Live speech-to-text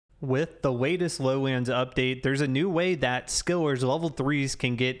with the latest Lowlands update, there's a new way that skillers level 3s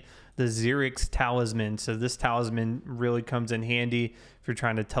can get the Xeric's Talisman. So this talisman really comes in handy if you're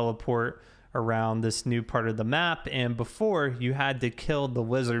trying to teleport around this new part of the map. And before, you had to kill the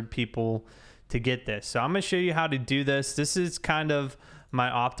lizard people to get this. So I'm going to show you how to do this. This is kind of my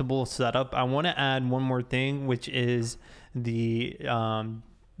optimal setup. I want to add one more thing, which is the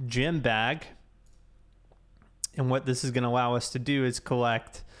gem bag. And what this is going to allow us to do is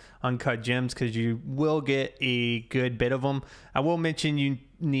collect uncut gems, because you will get a good bit of them. I will mention you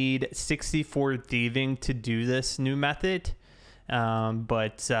need 64 thieving to do this new method.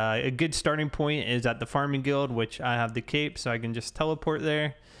 But a good starting point is at the farming guild, which I have the cape, so I can just teleport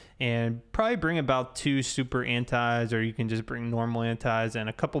there and probably bring about 2 super antis, or you can just bring normal antis, and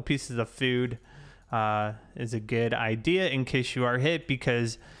a couple pieces of food is a good idea in case you are hit,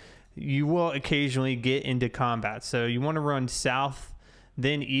 because you will occasionally get into combat. So you want to run south,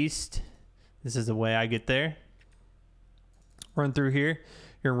 then east. This is the way I get there. Run through here.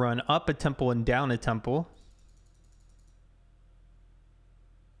 You're run up a temple and down a temple.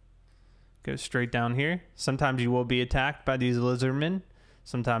 Go straight down here. Sometimes you will be attacked by these lizardmen,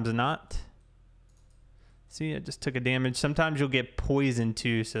 sometimes not. See, I just took a damage. Sometimes you'll get poisoned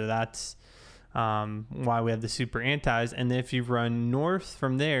too, so that's why we have the super antis. And then if you run north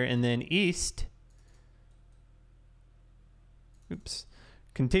from there and then east,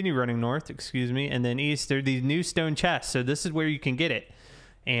 continue running north, excuse me, and then east, there are these new stone chests. So this is where you can get it.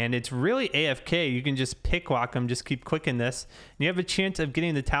 And it's really AFK. You can just picklock them, just keep clicking this. And you have a chance of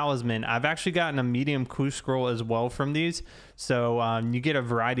getting the talisman. I've actually gotten a medium clue scroll as well from these. So you get a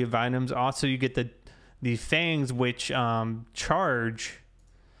variety of items. Also, you get the fangs, which charge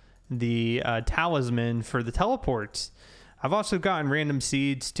the talisman for the teleports. I've also gotten random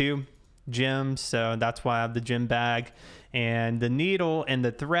seeds too, gems, so that's why I have the gem bag. And the needle and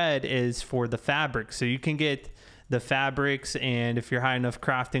the thread is for the fabric, so you can get the fabrics, and if you're high enough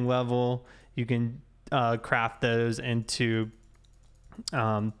crafting level, you can craft those into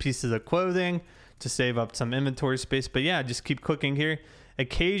pieces of clothing to save up some inventory space. But yeah, just keep clicking here.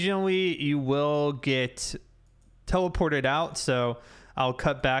 Occasionally you will get teleported out, so I'll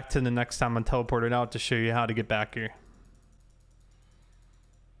cut back to the next time I'm teleported out to show you how to get back here.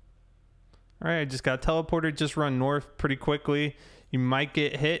 All right, I just got teleported. Just run north pretty quickly. You might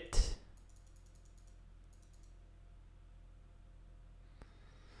get hit.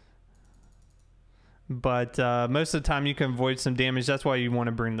 But most of the time you can avoid some damage. That's why you want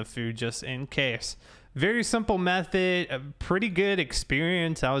to bring the food just in case. Very simple method, a pretty good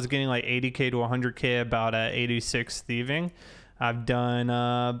experience. I was getting like 80k to 100k about 86 thieving. I've done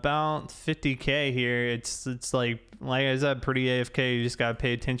about 50k here. It's like I said, pretty AFK. You just gotta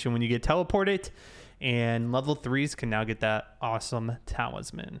pay attention when you get teleported, and level 3s can now get that awesome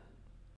talisman.